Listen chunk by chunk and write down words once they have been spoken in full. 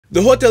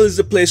The hotel is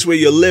the place where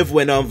you live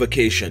when on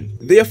vacation.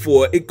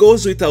 Therefore, it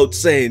goes without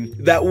saying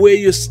that where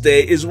you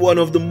stay is one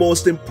of the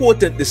most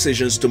important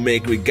decisions to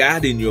make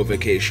regarding your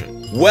vacation.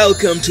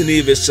 Welcome to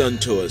Nevis Sun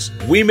Tours.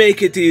 We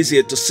make it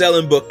easier to sell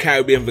and book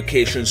Caribbean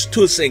vacations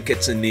to St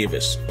Kitts and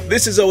Nevis.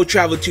 This is our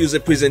Travel Tuesday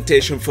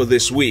presentation for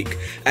this week,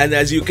 and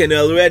as you can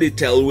already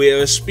tell, we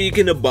are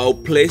speaking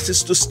about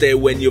places to stay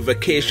when you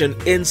vacation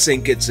in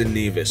St Kitts and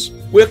Nevis.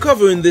 We're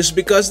covering this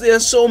because there are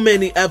so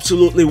many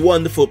absolutely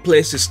wonderful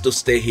places to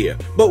stay here,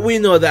 but we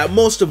know that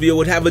most of you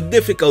would have a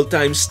difficult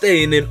time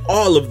staying in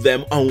all of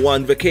them on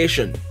one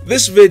vacation.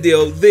 This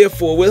video,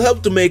 therefore, will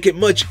help to make it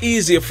much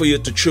easier for you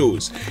to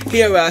choose.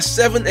 Here are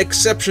 7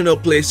 exceptional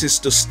places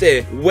to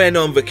stay when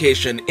on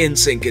vacation in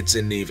St Kitts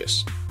and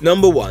Nevis.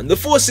 Number 1. The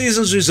Four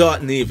Seasons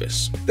Resort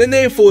Nevis. The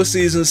name Four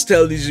Seasons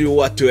tells you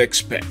what to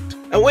expect.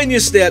 And when you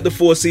stay at the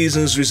Four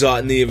Seasons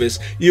Resort Nevis,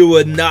 you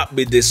will not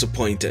be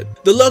disappointed.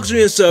 The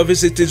luxury and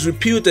service it is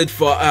reputed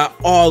for are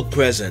all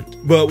present,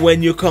 but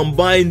when you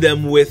combine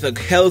them with a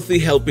healthy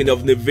helping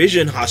of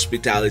Nevisian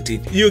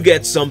hospitality, you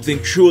get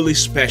something truly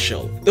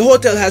special. The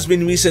hotel has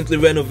been recently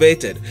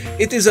renovated.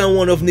 It is on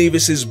one of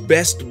Nevis's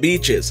best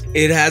beaches.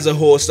 It has a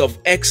host of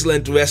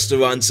excellent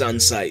restaurants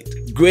on site,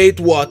 great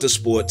water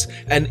sports,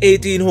 an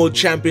 18-hole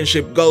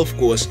championship golf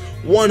course,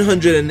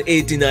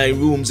 189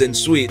 rooms and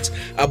suites,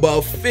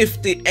 about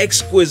 50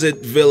 exquisite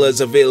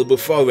villas available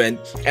for rent,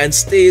 and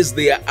stays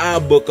there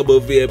are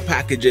bookable via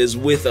packages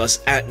with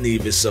us at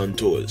Nevis Sun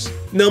Tours.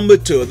 Number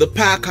 2. The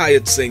Park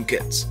Hyatt St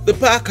Kitts. The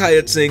Park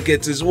Hyatt St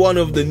Kitts is one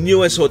of the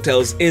newest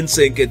hotels in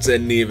St Kitts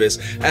and Nevis,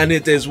 and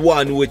it is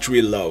one which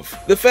we love.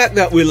 The fact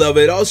that we love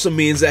it also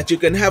means that you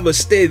can have a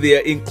stay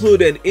there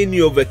included in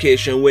your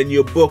vacation when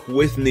you book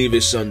with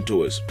Nevis Sun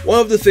Tours. One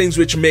of the things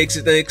which makes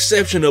it an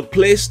exceptional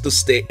place to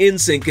stay in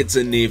St Kitts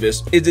and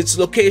Nevis is its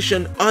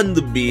location on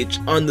the beach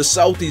on the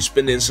southeast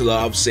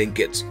peninsula of St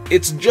Kitts.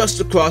 It's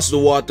just across the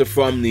water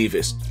from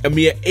Nevis, a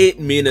mere 8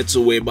 minutes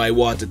away by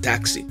water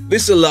taxi.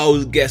 This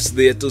allows guests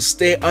there to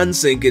stay on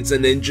St Kitts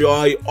and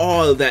enjoy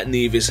all that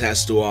Nevis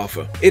has to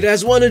offer. It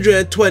has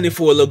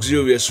 124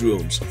 luxurious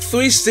rooms,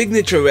 3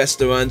 signature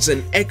restaurants,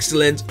 and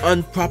excellent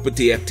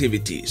on-property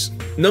activities.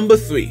 Number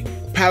 3.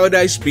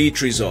 Paradise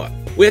Beach Resort.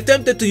 We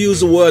attempted to use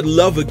the word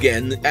love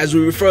again as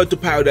we refer to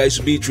Paradise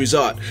Beach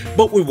Resort,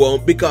 but we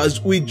won't because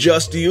we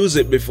just used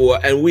it before,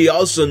 and we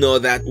also know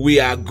that we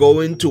are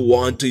going to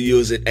want to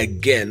use it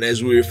again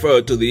as we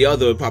refer to the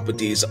other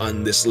properties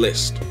on this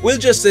list. We'll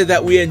just say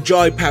that we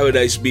enjoy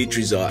Paradise Beach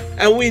Resort,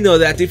 and we know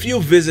that if you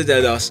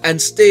visited us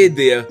and stayed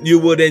there, you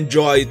would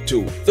enjoy it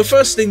too. The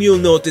first thing you'll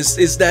notice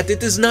is that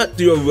it is not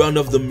your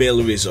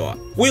run-of-the-mill resort.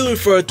 We'll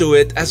refer to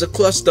it as a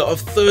cluster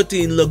of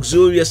 13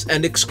 luxurious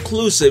and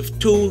exclusive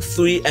 2,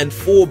 3, and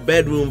 4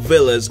 bedroom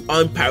villas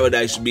on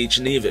Paradise Beach,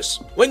 Nevis.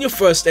 When you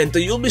first enter,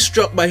 you'll be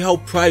struck by how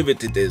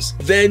private it is.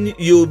 Then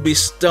you'll be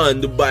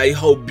stunned by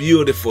how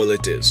beautiful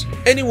it is.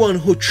 Anyone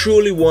who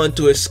truly wants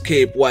to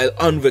escape while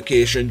on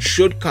vacation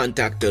should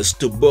contact us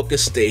to book a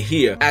stay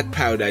here at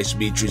Paradise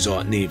Beach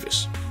Resort,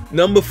 Nevis.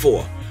 Number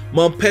 4.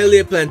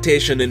 Montpelier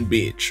Plantation and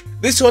Beach.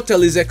 This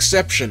hotel is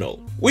exceptional.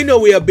 We know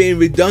we are being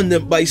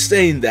redundant by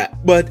saying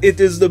that, but it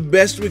is the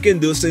best we can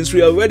do since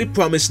we already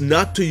promised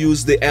not to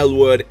use the L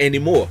word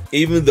anymore,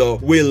 even though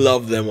we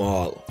love them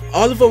all.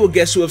 All of our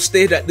guests who have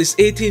stayed at this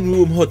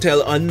 18-room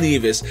hotel on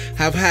Nevis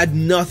have had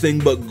nothing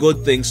but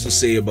good things to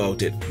say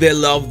about it. They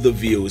love the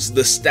views,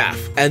 the staff,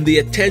 and the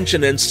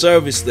attention and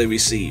service they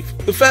receive.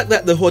 The fact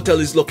that the hotel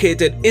is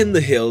located in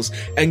the hills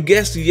and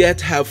guests yet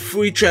have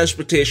free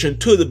transportation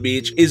to the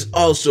beach is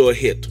also a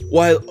hit.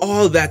 While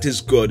all that is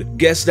good,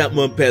 guests at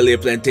Montpelier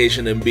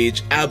Plantation and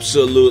Beach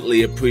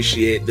absolutely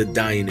appreciate the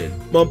dining.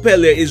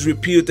 Montpelier is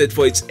reputed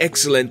for its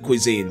excellent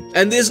cuisine,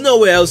 and there's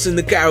nowhere else in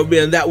the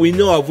Caribbean that we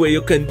know of where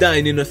you can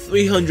dine in a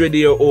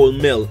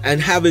 300-year-old meal and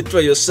have it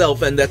for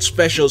yourself and that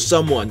special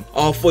someone,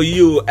 or for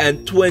you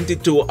and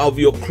 22 of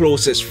your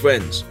closest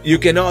friends. You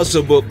can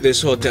also book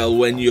this hotel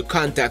when you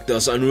contact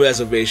us on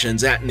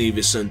reservations at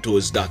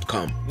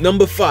nevisuntours.com.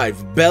 Number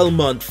 5.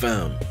 Belmont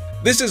Farm.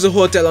 This is a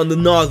hotel on the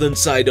northern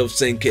side of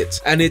St. Kitts,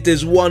 and it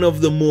is one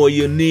of the more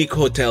unique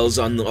hotels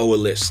on our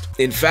list.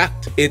 In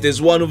fact, it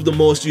is one of the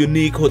most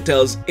unique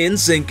hotels in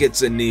St.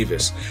 Kitts and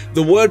Nevis.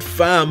 The word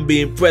farm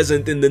being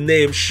present in the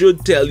name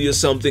should tell you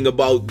something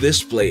about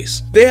this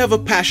place. They have a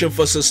passion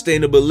for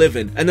sustainable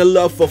living and a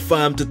love for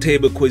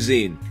farm-to-table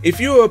cuisine.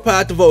 If you are a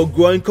part of our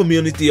growing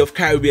community of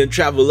Caribbean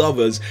travel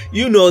lovers,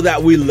 you know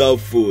that we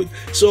love food.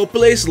 So a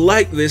place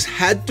like this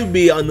had to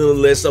be on the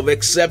list of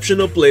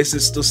exceptional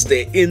places to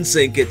stay in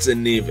St. Kitts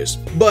and Nevis.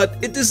 But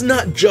it is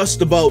not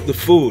just about the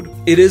food.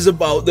 It is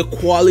about the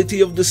quality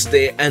of the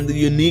stay and the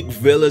unique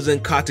villas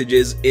and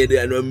cottages in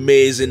an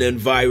amazing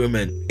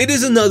environment. It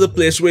is another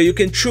place where you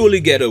can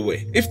truly get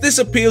away. If this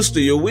appeals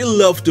to you, we'd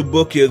love to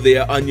book you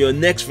there on your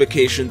next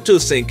vacation to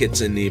St. Kitts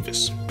and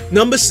Nevis.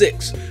 Number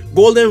 6.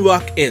 Golden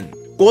Rock Inn.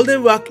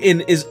 Golden Rock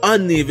Inn is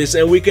on Nevis,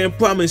 and we can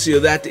promise you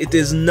that it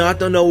is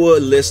not on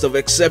our list of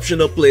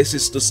exceptional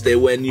places to stay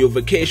when you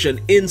vacation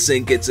in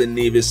St Kitts and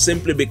Nevis,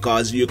 simply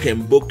because you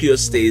can book your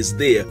stays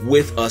there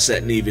with us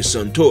at Nevis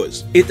on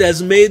Tours. It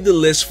has made the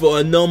list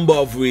for a number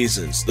of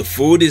reasons. The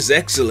food is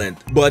excellent,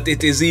 but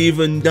it is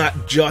even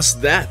not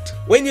just that.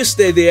 When you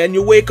stay there and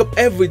you wake up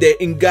every day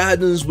in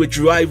gardens which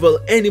rival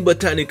any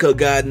botanical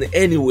garden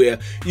anywhere,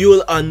 you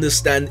will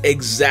understand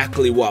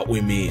exactly what we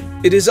mean.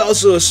 It is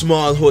also a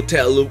small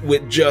hotel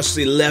with just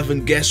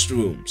 11 guest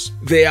rooms.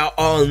 They are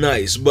all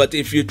nice, but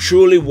if you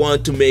truly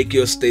want to make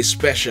your stay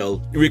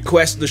special,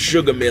 request the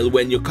sugar mill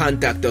when you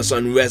contact us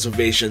on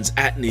reservations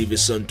at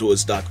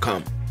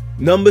nevisontours.com.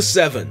 Number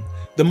 7.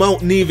 The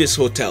Mount Nevis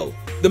Hotel.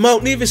 The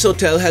Mount Nevis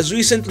Hotel has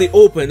recently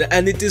opened,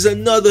 and it is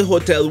another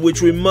hotel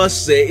which we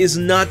must say is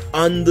not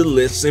on the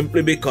list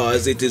simply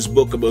because it is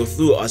bookable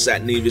through us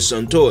at Nevis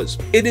on Tours.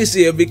 It is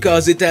here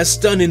because it has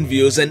stunning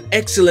views, an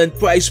excellent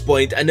price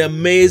point, and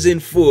amazing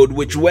food,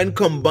 which when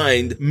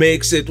combined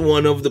makes it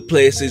one of the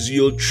places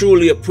you'll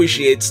truly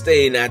appreciate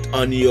staying at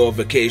on your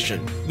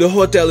vacation. The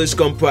hotel is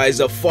comprised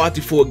of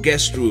 44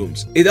 guest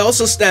rooms. It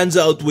also stands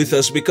out with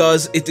us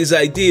because it is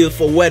ideal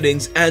for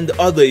weddings and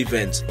other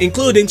events,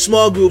 including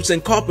small groups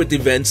and corporate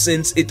events,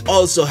 since it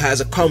also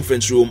has a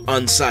conference room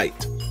on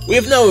site. We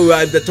have now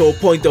arrived at our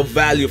point of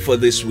value for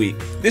this week.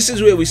 This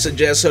is where we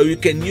suggest how you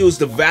can use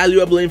the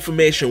valuable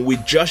information we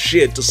just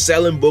shared to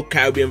sell and book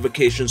Caribbean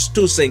vacations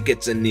to St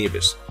Kitts and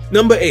Nevis.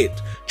 Number 8.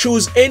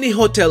 Choose any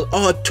hotel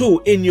or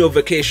two in your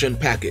vacation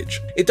package.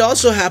 It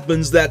also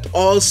happens that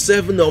all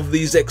 7 of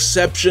these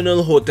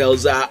exceptional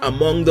hotels are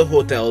among the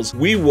hotels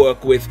we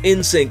work with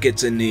in St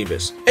Kitts and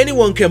Nevis.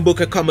 Anyone can book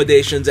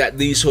accommodations at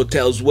these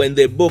hotels when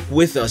they book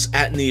with us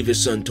at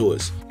Nevis on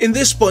Tours. In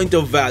this point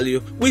of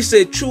value, we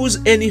say choose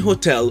any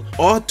hotel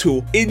or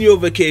two in your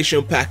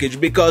vacation package,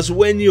 because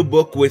when you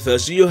book with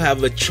us, you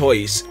have a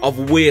choice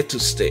of where to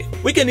stay.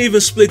 We can even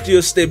split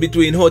your stay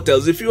between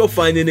hotels if you are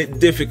finding it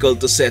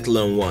difficult to settle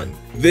on one.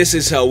 This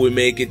is how we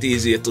make it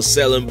easier to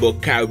sell and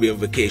book Caribbean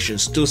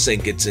vacations to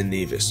St Kitts and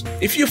Nevis.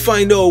 If you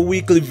find our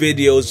weekly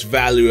videos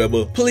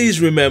valuable,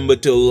 please remember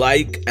to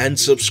like and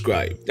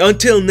subscribe.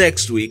 Until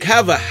next week,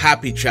 have a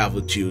happy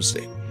Travel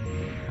Tuesday.